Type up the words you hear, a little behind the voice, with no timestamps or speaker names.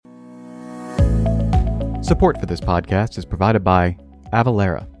Support for this podcast is provided by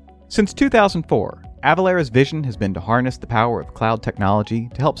Avalara. Since 2004, Avalara's vision has been to harness the power of cloud technology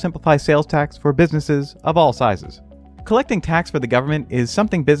to help simplify sales tax for businesses of all sizes. Collecting tax for the government is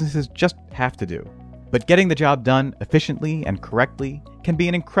something businesses just have to do. But getting the job done efficiently and correctly can be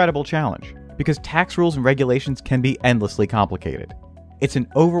an incredible challenge, because tax rules and regulations can be endlessly complicated. It's an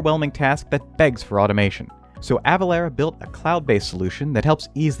overwhelming task that begs for automation. So Avalara built a cloud-based solution that helps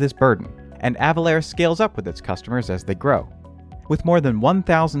ease this burden, and Avalara scales up with its customers as they grow. With more than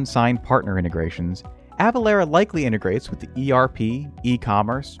 1,000 signed partner integrations, Avalara likely integrates with the ERP,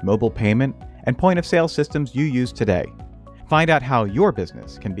 e-commerce, mobile payment, and point-of-sale systems you use today. Find out how your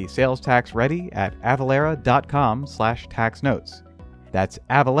business can be sales tax ready at avalara.com/taxnotes. That's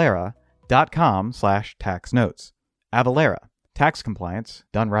avalara.com/taxnotes. Avalara, tax compliance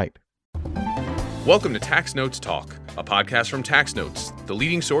done right. Welcome to Tax Notes Talk, a podcast from Tax Notes, the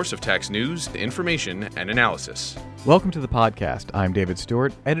leading source of tax news, information, and analysis. Welcome to the podcast. I'm David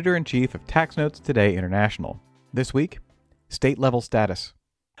Stewart, Editor-in-Chief of Tax Notes Today International. This week, state-level status.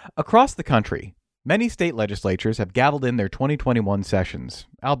 Across the country, many state legislatures have gavelled in their 2021 sessions,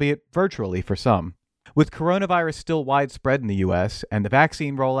 albeit virtually for some. With coronavirus still widespread in the U.S. and the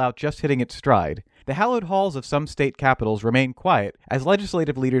vaccine rollout just hitting its stride, the hallowed halls of some state capitals remain quiet as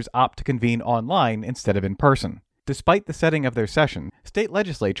legislative leaders opt to convene online instead of in person. Despite the setting of their session, state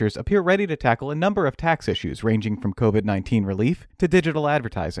legislatures appear ready to tackle a number of tax issues ranging from COVID-19 relief to digital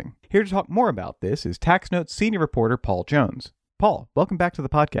advertising. Here to talk more about this is Tax Notes senior reporter Paul Jones. Paul, welcome back to the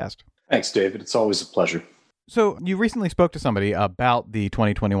podcast. Thanks, David. It's always a pleasure. So you recently spoke to somebody about the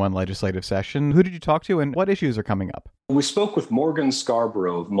 2021 legislative session. Who did you talk to and what issues are coming up? We spoke with Morgan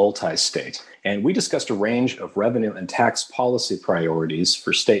Scarborough of Multistate, and we discussed a range of revenue and tax policy priorities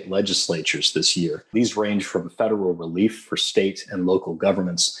for state legislatures this year. These range from federal relief for state and local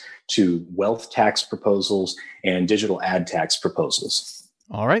governments to wealth tax proposals and digital ad tax proposals.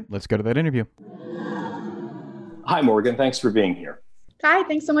 All right, let's go to that interview. Hi, Morgan. Thanks for being here. Hi,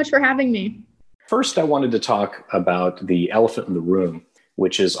 thanks so much for having me. First, I wanted to talk about the elephant in the room,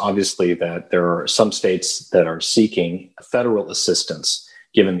 which is obviously that there are some states that are seeking federal assistance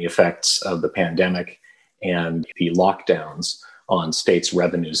given the effects of the pandemic and the lockdowns on states'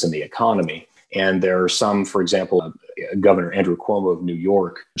 revenues and the economy. And there are some, for example, Governor Andrew Cuomo of New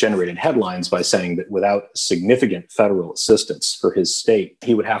York generated headlines by saying that without significant federal assistance for his state,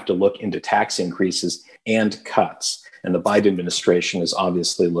 he would have to look into tax increases and cuts. And the Biden administration is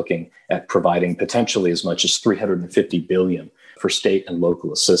obviously looking at providing potentially as much as $350 billion for state and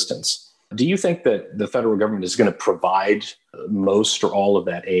local assistance. Do you think that the federal government is going to provide most or all of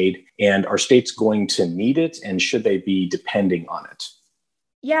that aid? And are states going to need it? And should they be depending on it?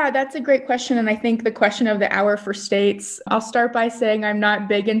 Yeah, that's a great question. And I think the question of the hour for states, I'll start by saying I'm not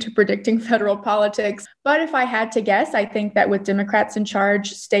big into predicting federal politics. But if I had to guess, I think that with Democrats in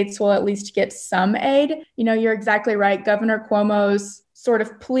charge, states will at least get some aid. You know, you're exactly right. Governor Cuomo's sort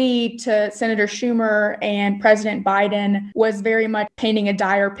of plea to Senator Schumer and President Biden was very much painting a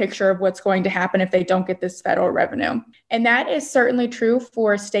dire picture of what's going to happen if they don't get this federal revenue. And that is certainly true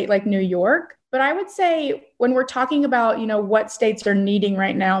for a state like New York. But I would say when we're talking about, what states are needing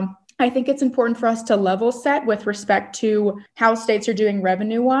right now, I think it's important for us to level set with respect to how states are doing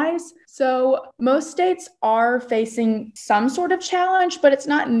revenue-wise. So most states are facing some sort of challenge, but it's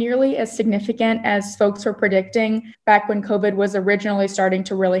not nearly as significant as folks were predicting back when COVID was originally starting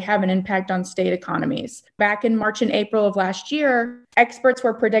to really have an impact on state economies. Back in March and April of last year, experts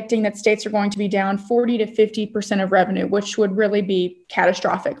were predicting that states are going to be down 40 to 50% of revenue, which would really be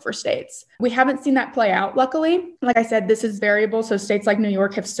catastrophic for states. We haven't seen that play out, luckily. Like I said, this is variable, so states like New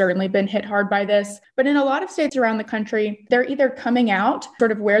York have certainly been hit hard by this. But in a lot of states around the country, they're either coming out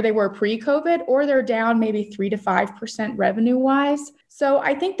sort of where they were pre-COVID, or they're down maybe 3 to 5% revenue-wise. So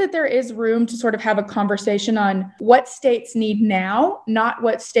I think that there is room to sort of have a conversation on what states need now, not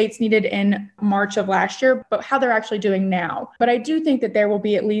what states needed in March of last year, but how they're actually doing now. But I do think that there will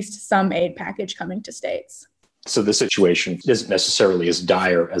be at least some aid package coming to states. So the situation isn't necessarily as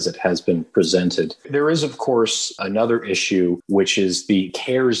dire as it has been presented. There is, of course, another issue, which is the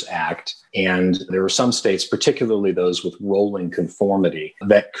CARES Act. And there are some states, particularly those with rolling conformity,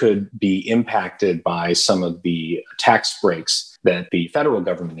 that could be impacted by some of the tax breaks that the federal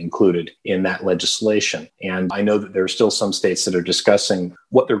government included in that legislation. And I know that there are still some states that are discussing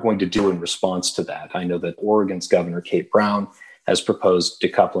what they're going to do in response to that. I know that Oregon's Governor Kate Brown has proposed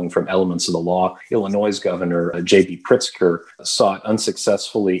decoupling from elements of the law. Illinois' Governor J.B. Pritzker sought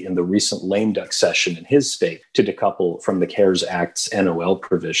unsuccessfully in the recent lame duck session in his state to decouple from the CARES Act's NOL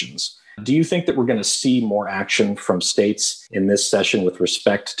provisions. Do you think that we're going to see more action from states in this session with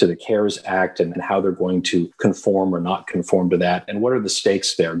respect to the CARES Act and how they're going to conform or not conform to that? And what are the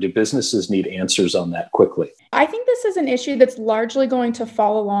stakes there? Do businesses need answers on that quickly? I think this is an issue that's largely going to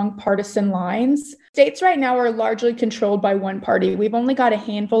fall along partisan lines. States right now are largely controlled by one party. We've only got a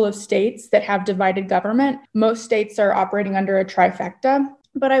handful of states that have divided government. Most states are operating under a trifecta.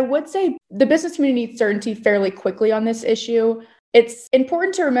 But I would say the business community needs certainty fairly quickly on this issue. It's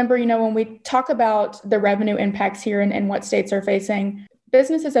important to remember, when we talk about the revenue impacts here and what states are facing,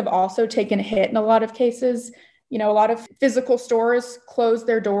 businesses have also taken a hit in a lot of cases. A lot of physical stores close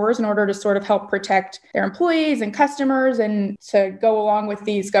their doors in order to sort of help protect their employees and customers and to go along with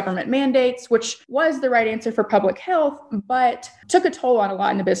these government mandates, which was the right answer for public health, but took a toll on a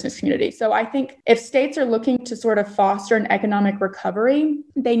lot in the business community. So I think if states are looking to sort of foster an economic recovery,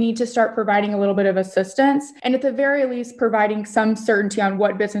 they need to start providing a little bit of assistance and at the very least providing some certainty on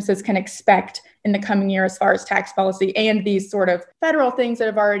what businesses can expect in the coming year as far as tax policy and these sort of federal things that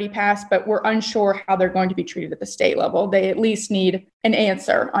have already passed, but we're unsure how they're going to be treated at the state level. They at least need an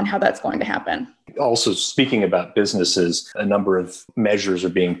answer on how that's going to happen. Also, speaking about businesses, a number of measures are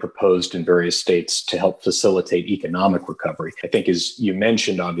being proposed in various states to help facilitate economic recovery. I think, as you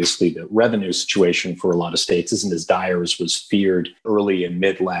mentioned, obviously, the revenue situation for a lot of states isn't as dire as was feared early and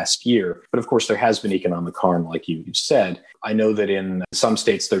mid last year. But of course, there has been economic harm, like you said. I know that in some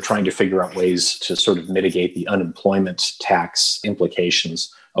states, they're trying to figure out ways to sort of mitigate the unemployment tax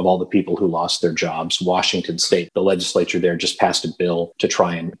implications of all the people who lost their jobs. Washington State, the legislature there just passed a bill to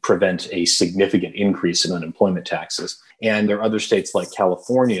try and prevent a significant increase in unemployment taxes. And there are other states like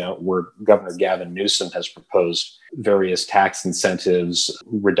California, where Governor Gavin Newsom has proposed various tax incentives,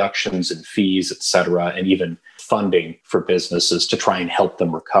 reductions in fees, et cetera, and even funding for businesses to try and help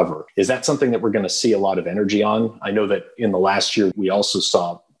them recover. Is that something that we're going to see a lot of energy on? I know that in the last year, we also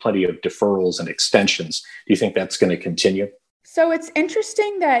saw plenty of deferrals and extensions. Do you think that's going to continue? So it's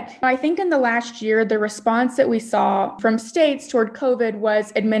interesting that I think in the last year, the response that we saw from states toward COVID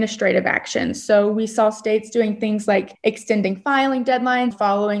was administrative action. So we saw states doing things like extending filing deadlines,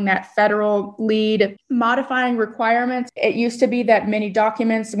 following that federal lead, modifying requirements. It used to be that many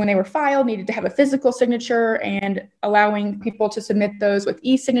documents, when they were filed, needed to have a physical signature, and allowing people to submit those with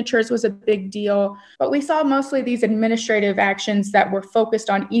e-signatures was a big deal. But we saw mostly these administrative actions that were focused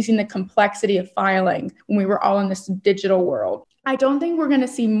on easing the complexity of filing when we were all in this digital world. I don't think we're going to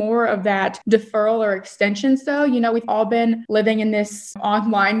see more of that deferral or extensions, though. We've all been living in this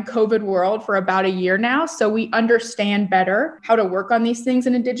online COVID world for about a year now, so we understand better how to work on these things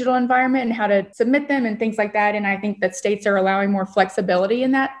in a digital environment and how to submit them and things like that. And I think that states are allowing more flexibility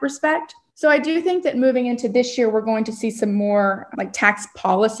in that respect. So I do think that moving into this year, we're going to see some more like tax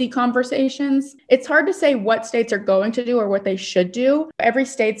policy conversations. It's hard to say what states are going to do or what they should do. Every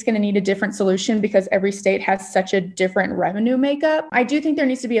state's going to need a different solution because every state has such a different revenue makeup. I do think there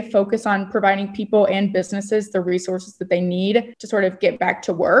needs to be a focus on providing people and businesses the resources that they need to sort of get back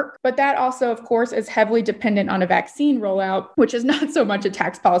to work. But that also, of course, is heavily dependent on a vaccine rollout, which is not so much a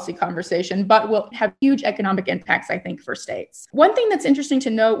tax policy conversation, but will have huge economic impacts, I think, for states. One thing that's interesting to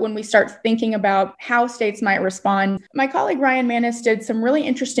note when we start thinking about how states might respond, my colleague Ryan Maness did some really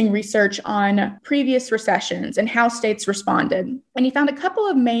interesting research on previous recessions and how states responded. And he found a couple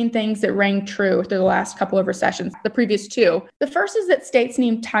of main things that rang true through the last couple of recessions, the previous two. The first is that states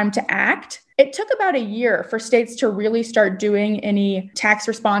need time to act. It took about a year for states to really start doing any tax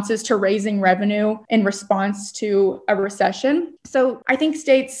responses to raising revenue in response to a recession. So I think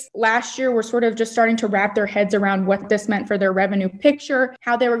states last year were sort of just starting to wrap their heads around what this meant for their revenue picture,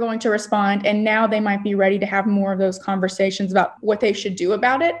 how they were going to respond. And now they might be ready to have more of those conversations about what they should do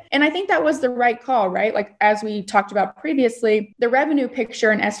about it. And I think that was the right call, right? Like, as we talked about previously, the revenue picture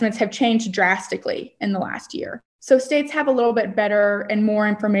and estimates have changed drastically in the last year. So states have a little bit better and more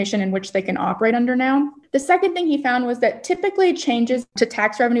information in which they can operate under now. The second thing he found was that typically changes to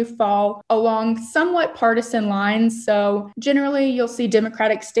tax revenue fall along somewhat partisan lines. So generally, you'll see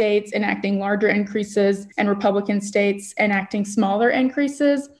Democratic states enacting larger increases and Republican states enacting smaller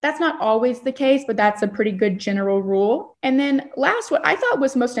increases. That's not always the case, but that's a pretty good general rule. And then last, what I thought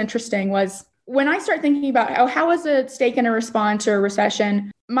was most interesting was when I start thinking about how is a state going to respond to a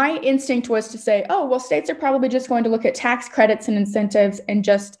recession, my instinct was to say, oh, well, states are probably just going to look at tax credits and incentives and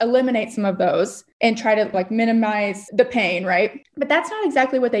just eliminate some of those and try to minimize the pain, right? But that's not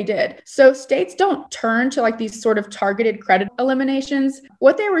exactly what they did. So states don't turn to these sort of targeted credit eliminations.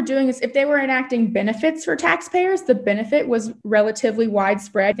 What they were doing is if they were enacting benefits for taxpayers, the benefit was relatively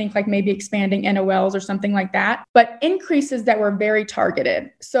widespread. I think maybe expanding NOLs or something like that, but increases that were very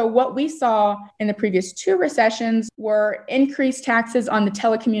targeted. So what we saw in the previous two recessions were increased taxes on the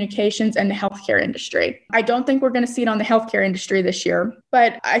telecommunications telecommunications and the healthcare industry. I don't think we're going to see it on the healthcare industry this year,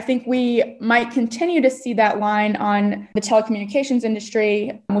 but I think we might continue to see that line on the telecommunications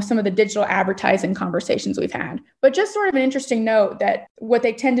industry with some of the digital advertising conversations we've had. But just sort of an interesting note that what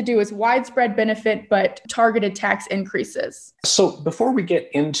they tend to do is widespread benefit, but targeted tax increases. So before we get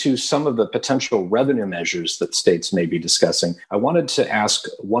into some of the potential revenue measures that states may be discussing, I wanted to ask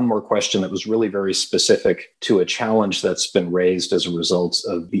one more question that was really very specific to a challenge that's been raised as a result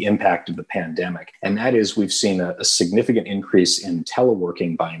of the impact of the pandemic. And that is, we've seen a significant increase in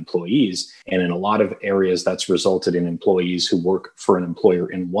teleworking by employees. And in a lot of areas, that's resulted in employees who work for an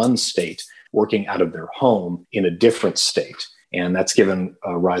employer in one state working out of their home in a different state. And that's given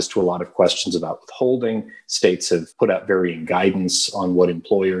rise to a lot of questions about withholding. States have put out varying guidance on what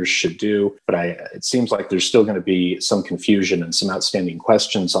employers should do, but it seems like there's still going to be some confusion and some outstanding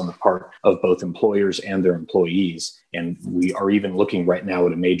questions on the part of both employers and their employees. And we are even looking right now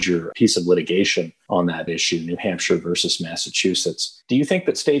at a major piece of litigation on that issue, New Hampshire versus Massachusetts. Do you think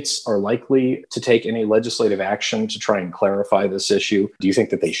that states are likely to take any legislative action to try and clarify this issue? Do you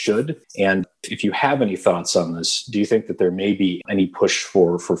think that they should? And if you have any thoughts on this, do you think that there may be any push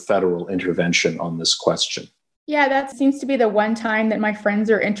for federal intervention on this question? Yeah, that seems to be the one time that my friends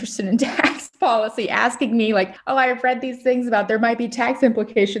are interested in tax policy, asking me like, oh, I've read these things about there might be tax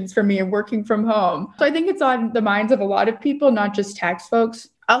implications for me and working from home. So I think it's on the minds of a lot of people, not just tax folks.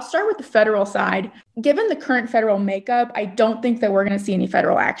 I'll start with the federal side. Given the current federal makeup, I don't think that we're going to see any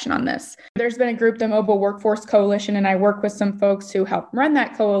federal action on this. There's been a group, the Mobile Workforce Coalition, and I work with some folks who help run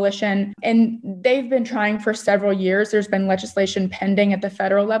that coalition, and they've been trying for several years. There's been legislation pending at the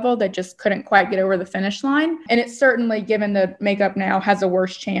federal level that just couldn't quite get over the finish line. And it's certainly, given the makeup now, has a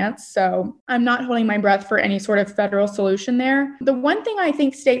worse chance. So I'm not holding my breath for any sort of federal solution there. The one thing I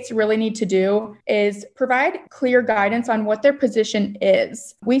think states really need to do is provide clear guidance on what their position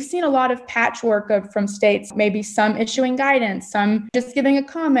is. We've seen a lot of patchwork from states, maybe some issuing guidance, some just giving a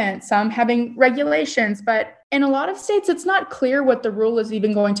comment, some having regulations. But in a lot of states, it's not clear what the rule is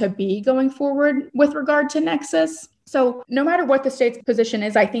even going to be going forward with regard to Nexus. So no matter what the state's position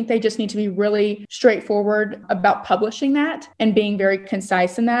is, I think they just need to be really straightforward about publishing that and being very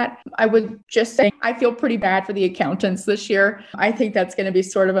concise in that. I would just say I feel pretty bad for the accountants this year. I think that's going to be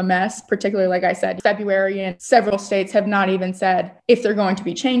sort of a mess, particularly, like I said, February, and several states have not even said if they're going to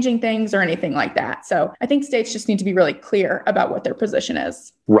be changing things or anything like that. So I think states just need to be really clear about what their position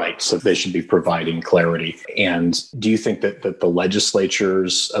is. Right. So they should be providing clarity. And do you think that the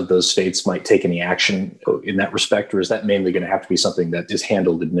legislatures of those states might take any action in that respect, or is that mainly going to have to be something that is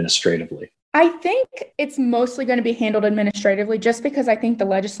handled administratively? I think it's mostly going to be handled administratively, just because I think the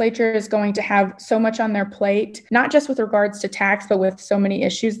legislature is going to have so much on their plate, not just with regards to tax, but with so many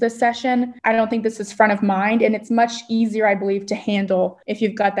issues this session. I don't think this is front of mind, and it's much easier, I believe, to handle if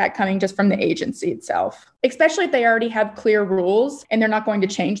you've got that coming just from the agency itself, especially if they already have clear rules and they're not going to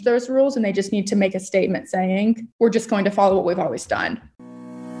change those rules and they just need to make a statement saying, we're just going to follow what we've always done.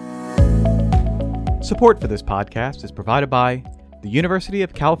 Support for this podcast is provided by the University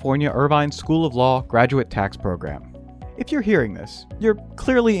of California Irvine School of Law Graduate Tax Program. If you're hearing this, you're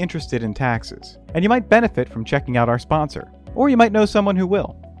clearly interested in taxes, and you might benefit from checking out our sponsor, or you might know someone who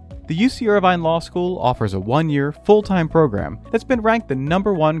will. The UC Irvine Law School offers a one-year, full-time program that's been ranked the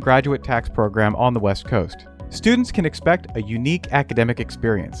 #1 graduate tax program on the West Coast. Students can expect a unique academic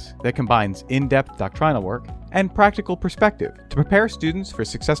experience that combines in-depth doctrinal work and practical perspective to prepare students for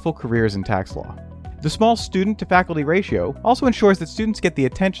successful careers in tax law. The small student-to-faculty ratio also ensures that students get the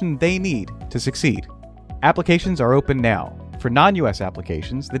attention they need to succeed. Applications are open now. For non-U.S.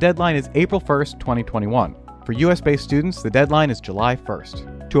 applications, the deadline is April 1st, 2021. For U.S.-based students, the deadline is July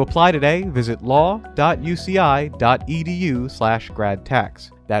 1st. To apply today, visit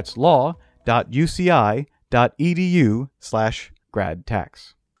law.uci.edu/gradtax. That's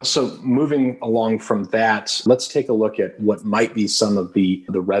law.uci.edu/gradtax. So moving along from that, let's take a look at what might be some of the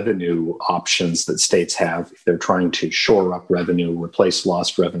revenue options that states have if they're trying to shore up revenue, replace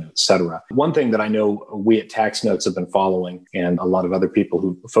lost revenue, et cetera. One thing that I know we at Tax Notes have been following, and a lot of other people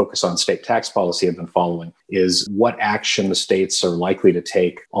who focus on state tax policy have been following, is what action the states are likely to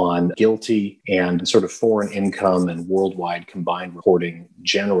take on GILTI and sort of foreign income and worldwide combined reporting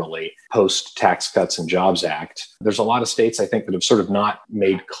generally post Tax Cuts and Jobs Act. There's a lot of states, I think, that have sort of not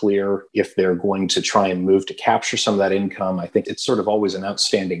made clear if they're going to try and move to capture some of that income. I think it's sort of always an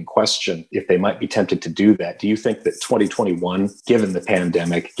outstanding question if they might be tempted to do that. Do you think that 2021, given the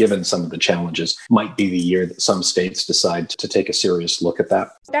pandemic, given some of the challenges, might be the year that some states decide to take a serious look at that?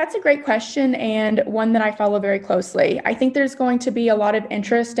 That's a great question, and one that I follow very closely. I think there's going to be a lot of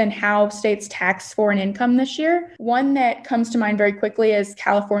interest in how states tax foreign income this year. One that comes to mind very quickly is is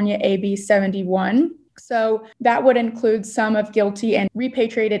California AB 71. So that would include sum of GILTI and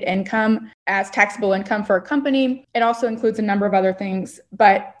repatriated income as taxable income for a company. It also includes a number of other things.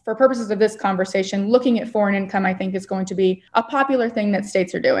 But for purposes of this conversation, looking at foreign income, I think, is going to be a popular thing that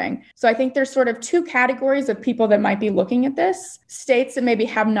states are doing. So I think there's sort of two categories of people that might be looking at this. States that maybe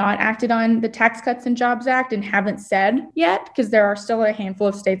have not acted on the Tax Cuts and Jobs Act and haven't said yet, because there are still a handful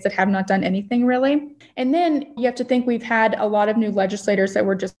of states that have not done anything really. And then you have to think we've had a lot of new legislators that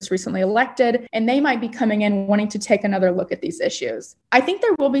were just recently elected, and they might be coming in wanting to take another look at these issues. I think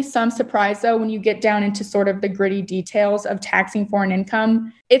there will be some surprise, though, when you get down into sort of the gritty details of taxing foreign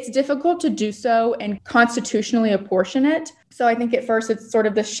income. It's difficult to do so and constitutionally apportion it. So I think at first it's sort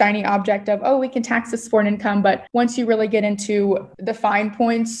of this shiny object of, oh, we can tax this foreign income. But once you really get into the fine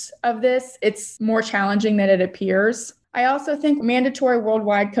points of this, it's more challenging than it appears. I also think mandatory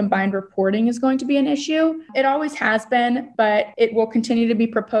worldwide combined reporting is going to be an issue. It always has been, but it will continue to be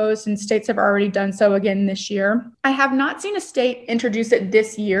proposed, and states have already done so again this year. I have not seen a state introduce it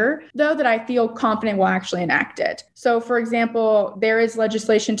this year, though, that I feel confident will actually enact it. So, for example, there is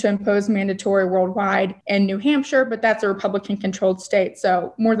legislation to impose mandatory worldwide in New Hampshire, but that's a Republican-controlled state,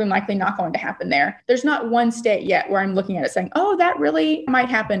 so more than likely not going to happen there. There's not one state yet where I'm looking at it saying, oh, that really might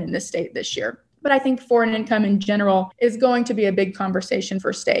happen in this state this year. But I think foreign income in general is going to be a big conversation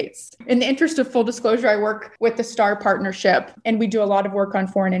for states. In the interest of full disclosure, I work with the STAR Partnership, and we do a lot of work on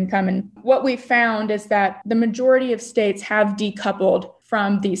foreign income. And what we found is that the majority of states have decoupled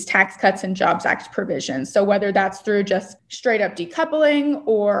from these Tax Cuts and Jobs Act provisions. So whether that's through just straight up decoupling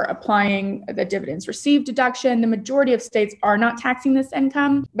or applying the dividends received deduction, the majority of states are not taxing this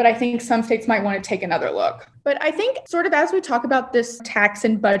income, but I think some states might want to take another look. But I think sort of as we talk about this tax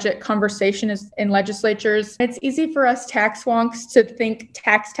and budget conversation in legislatures, it's easy for us tax wonks to think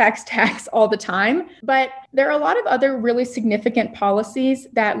tax all the time. But there are a lot of other really significant policies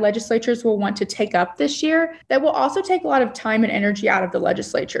that legislatures will want to take up this year that will also take a lot of time and energy out of the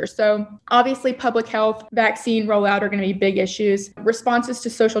legislature. So obviously public health, vaccine rollout are going to be big issues, responses to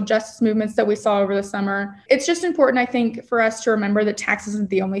social justice movements that we saw over the summer. It's just important, I think, for us to remember that tax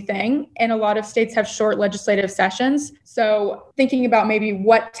isn't the only thing. And a lot of states have short legislative sessions. So thinking about maybe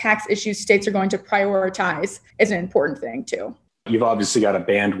what tax issues states are going to prioritize is an important thing too. You've obviously got a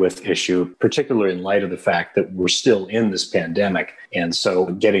bandwidth issue, particularly in light of the fact that we're still in this pandemic. And so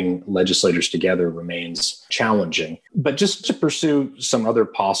getting legislators together remains challenging. But just to pursue some other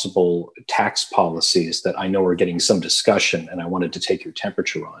possible tax policies that I know are getting some discussion, and I wanted to take your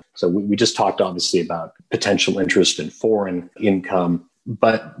temperature on. So we just talked obviously about potential interest in foreign income.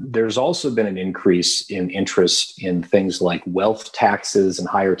 But there's also been an increase in interest in things like wealth taxes and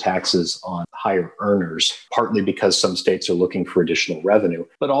higher taxes on higher earners, partly because some states are looking for additional revenue,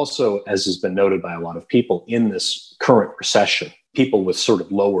 but also, as has been noted by a lot of people, in this current recession, people with sort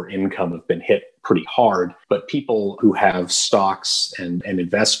of lower income have been hit pretty hard, but people who have stocks and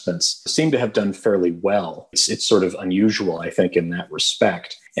investments seem to have done fairly well. It's sort of unusual, I think, in that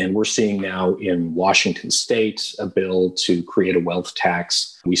respect. And we're seeing now in Washington state a bill to create a wealth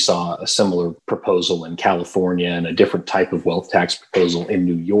tax. We saw a similar proposal in California and a different type of wealth tax proposal in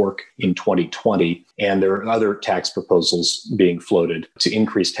New York in 2020. And there are other tax proposals being floated to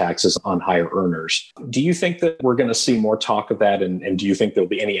increase taxes on higher earners. Do you think that we're going to see more talk of that? And do you think there'll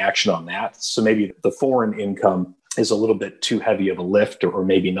be any action on that? So maybe the foreign income is a little bit too heavy of a lift, or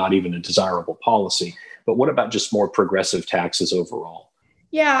maybe not even a desirable policy. But what about just more progressive taxes overall?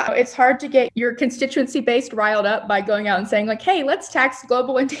 Yeah, it's hard to get your constituency base riled up by going out and saying like, hey, let's tax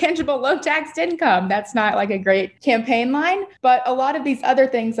global intangible low taxed income. That's not like a great campaign line. But a lot of these other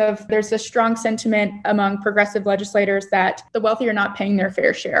things there's a strong sentiment among progressive legislators that the wealthy are not paying their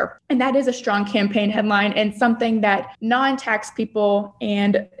fair share. And that is a strong campaign headline and something that non-tax people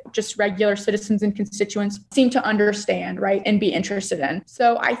and just regular citizens and constituents seem to understand, right, and be interested in.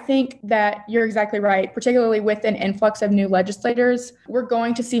 So I think that you're exactly right, particularly with an influx of new legislators. We're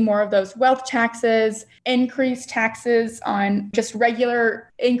going to see more of those wealth taxes, increased taxes on just regular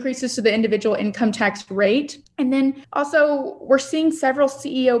increases to the individual income tax rate. And then also we're seeing several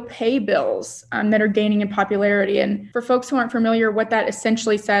CEO pay bills that are gaining in popularity. And for folks who aren't familiar, what that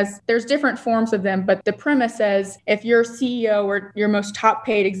essentially says, there's different forms of them, but the premise is if your CEO or your most top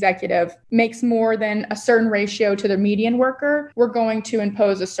paid executive makes more than a certain ratio to the median worker, we're going to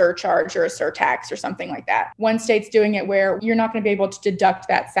impose a surcharge or a surtax or something like that. One state's doing it where you're not going to be able to deduct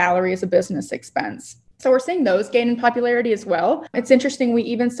that salary as a business expense. So we're seeing those gain in popularity as well. It's interesting. We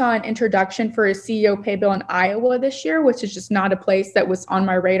even saw an introduction for a CEO pay bill in Iowa this year, which is just not a place that was on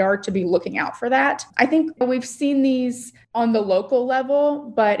my radar to be looking out for that. I think we've seen these on the local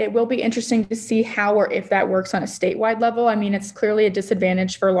level, but it will be interesting to see how or if that works on a statewide level. I mean, it's clearly a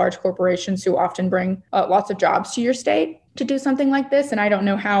disadvantage for large corporations who often bring lots of jobs to your state to do something like this. And I don't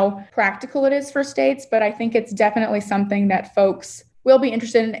know how practical it is for states, but I think it's definitely something that folks will be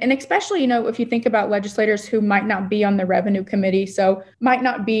interested in. And especially, if you think about legislators who might not be on the revenue committee, so might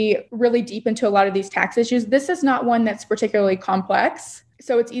not be really deep into a lot of these tax issues, this is not one that's particularly complex.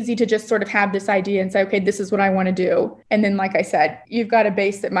 So it's easy to just sort of have this idea and say, okay, this is what I want to do. And then, like I said, you've got a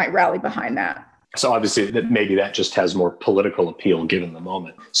base that might rally behind that. So obviously maybe that just has more political appeal given the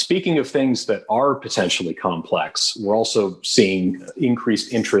moment. Speaking of things that are potentially complex, we're also seeing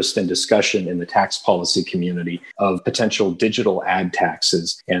increased interest and discussion in the tax policy community of potential digital ad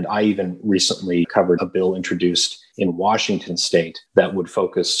taxes. And I even recently covered a bill introduced in Washington state that would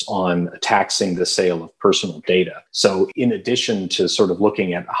focus on taxing the sale of personal data. So in addition to sort of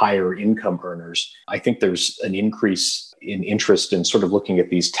looking at higher income earners, I think there's an increase in interest in sort of looking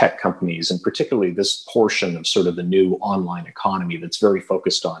at these tech companies, and particularly this portion of sort of the new online economy that's very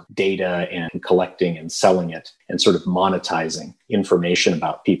focused on data and collecting and selling it and sort of monetizing information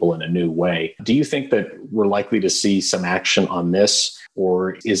about people in a new way. Do you think that we're likely to see some action on this?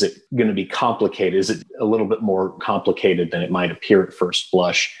 Or is it going to be complicated? Is it a little bit more complicated than it might appear at first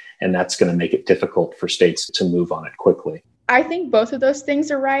blush? And that's going to make it difficult for states to move on it quickly. I think both of those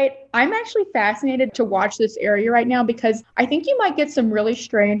things are right. I'm actually fascinated to watch this area right now because I think you might get some really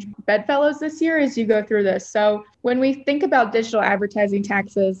strange bedfellows this year as you go through this. So when we think about digital advertising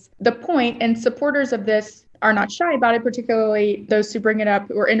taxes, the point, and supporters of this are not shy about it, particularly those who bring it up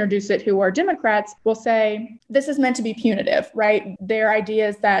or introduce it who are Democrats, will say this is meant to be punitive, right? Their idea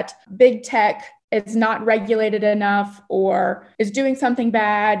is that big tech is not regulated enough or is doing something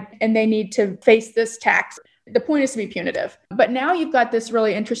bad and they need to face this tax. The point is to be punitive. But now you've got this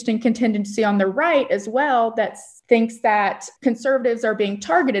really interesting contingency on the right as well that thinks that conservatives are being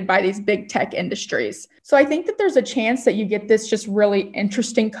targeted by these big tech industries. So I think that there's a chance that you get this just really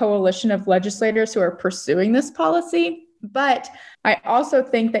interesting coalition of legislators who are pursuing this policy. But I also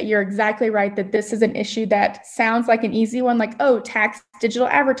think that you're exactly right that this is an issue that sounds like an easy one, like, oh, tax digital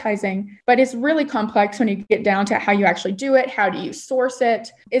advertising, but it's really complex when you get down to how you actually do it. How do you source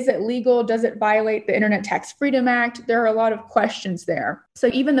it? Is it legal? Does it violate the Internet Tax Freedom Act? There are a lot of questions there. So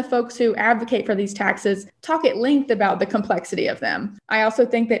even the folks who advocate for these taxes talk at length about the complexity of them. I also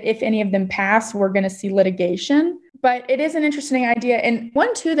think that if any of them pass, we're going to see litigation. But it is an interesting idea. And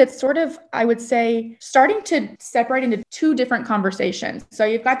one, too, that's sort of, I would say, starting to separate into two different conversations. So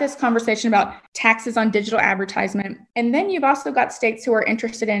you've got this conversation about taxes on digital advertisement. And then you've also got states who are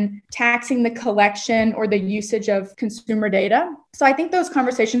interested in taxing the collection or the usage of consumer data. So I think those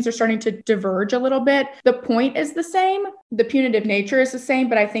conversations are starting to diverge a little bit. The point is the same. The punitive nature is the same,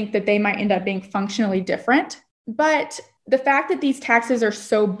 but I think that they might end up being functionally different. But the fact that these taxes are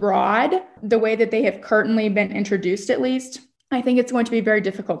so broad, the way that they have currently been introduced, at least, I think it's going to be very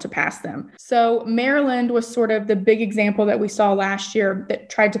difficult to pass them. So Maryland was sort of the big example that we saw last year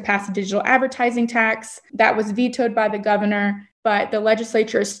that tried to pass a digital advertising tax. That was vetoed by the governor, but the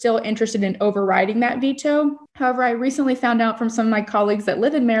legislature is still interested in overriding that veto. However, I recently found out from some of my colleagues that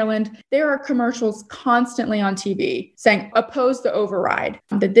live in Maryland, there are commercials constantly on TV saying, oppose the override,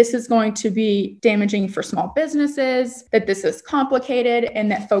 that this is going to be damaging for small businesses, that this is complicated,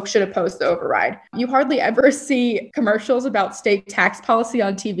 and that folks should oppose the override. You hardly ever see commercials about state tax policy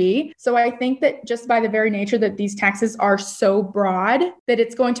on TV. So I think that just by the very nature that these taxes are so broad, that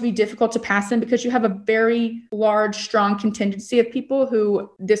it's going to be difficult to pass them because you have a very large, strong contingency of people who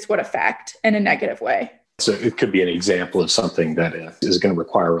this would affect in a negative way. So it could be an example of something that is going to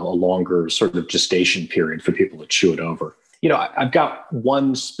require a longer sort of gestation period for people to chew it over. You know, I've got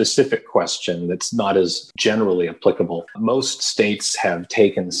one specific question that's not as generally applicable. Most states have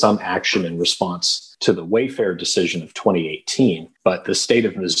taken some action in response to the Wayfair decision of 2018, but the state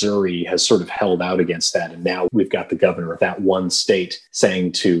of Missouri has sort of held out against that. And now we've got the governor of that one state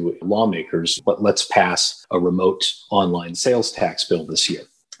saying to lawmakers, let's pass a remote online sales tax bill this year.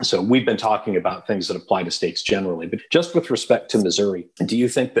 So we've been talking about things that apply to states generally, but just with respect to Missouri, do you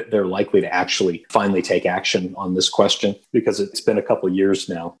think that they're likely to actually finally take action on this question? Because it's been a couple of years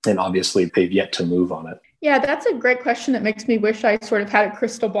now, and obviously they've yet to move on it. Yeah, that's a great question that makes me wish I sort of had a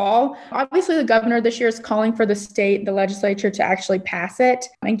crystal ball. Obviously, the governor this year is calling for the legislature to actually pass it.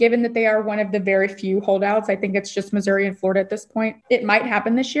 And given that they are one of the very few holdouts, I think it's just Missouri and Florida at this point, it might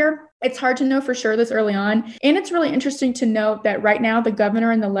happen this year. It's hard to know for sure this early on. And it's really interesting to note that right now the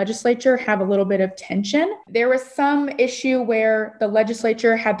governor and the legislature have a little bit of tension. There was some issue where the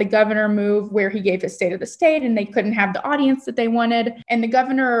legislature had the governor move where he gave his state of the state and they couldn't have the audience that they wanted. And the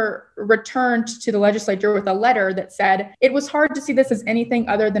governor returned to the legislature with a letter that said, "It was hard to see this as anything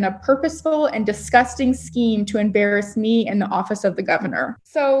other than a purposeful and disgusting scheme to embarrass me in the office of the governor."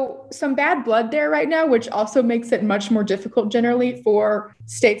 So some bad blood there right now, which also makes it much more difficult generally for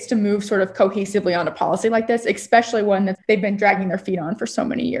states to move sort of cohesively on a policy like this, especially one that they've been dragging their feet on for so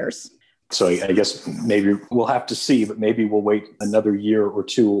many years. So I guess maybe we'll have to see, but maybe we'll wait another year or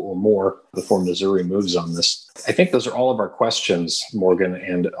two or more before Missouri moves on this. I think those are all of our questions, Morgan.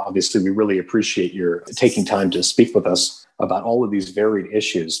 And obviously, we really appreciate your taking time to speak with us about all of these varied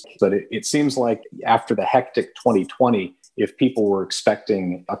issues. But it seems like after the hectic 2020, if people were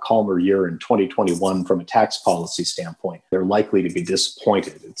expecting a calmer year in 2021 from a tax policy standpoint, they're likely to be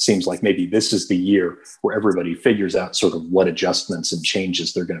disappointed. It seems like maybe this is the year where everybody figures out sort of what adjustments and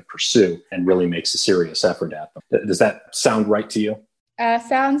changes they're going to pursue and really makes a serious effort at them. Does that sound right to you?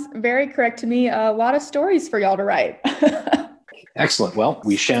 Sounds very correct to me. A lot of stories for y'all to write. Excellent. Well,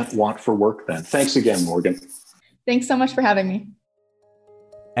 we shan't want for work then. Thanks again, Morgan. Thanks so much for having me.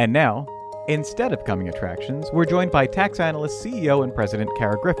 And now, instead of coming attractions, we're joined by tax analyst, CEO, and President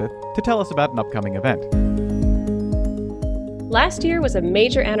Kara Griffith to tell us about an upcoming event. Last year was a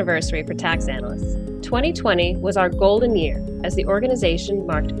major anniversary for tax analysts. 2020 was our golden year as the organization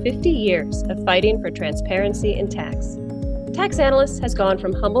marked 50 years of fighting for transparency in tax. Tax Analysts has gone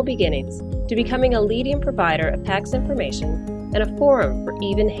from humble beginnings to becoming a leading provider of tax information and a forum for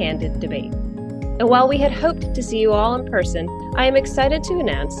even-handed debate. And while we had hoped to see you all in person, I am excited to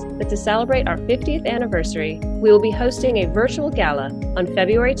announce that to celebrate our 50th anniversary, we will be hosting a virtual gala on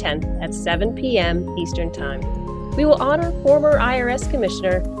February 10th at 7 p.m. Eastern Time. We will honor former IRS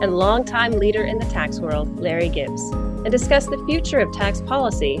Commissioner and longtime leader in the tax world, Larry Gibbs, and discuss the future of tax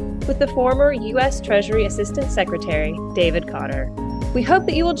policy with the former U.S. Treasury Assistant Secretary, David Cotter. We hope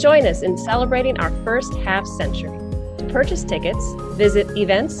that you will join us in celebrating our first half-century. To purchase tickets, visit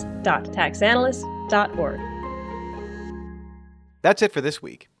events.taxanalyst.org. That's it for this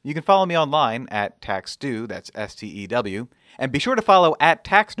week. You can follow me online at TaxStew, that's S-T-E-W, and be sure to follow at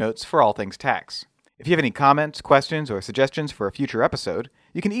TaxNotes for all things tax. If you have any comments, questions, or suggestions for a future episode,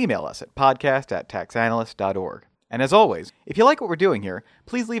 you can email us at podcast@taxanalyst.org. And as always, if you like what we're doing here,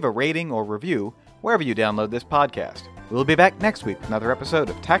 please leave a rating or review wherever you download this podcast. We'll be back next week with another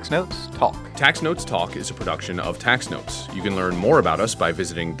episode of Tax Notes Talk. Tax Notes Talk is a production of Tax Notes. You can learn more about us by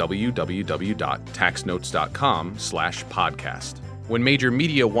visiting www.taxnotes.com/podcast. When major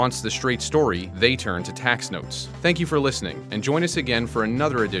media wants the straight story, they turn to Tax Notes. Thank you for listening, and join us again for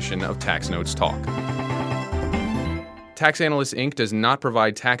another edition of Tax Notes Talk. Tax Analysts, Inc. does not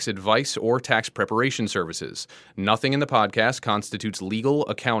provide tax advice or tax preparation services. Nothing in the podcast constitutes legal,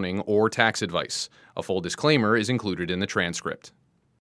 accounting, or tax advice. A full disclaimer is included in the transcript.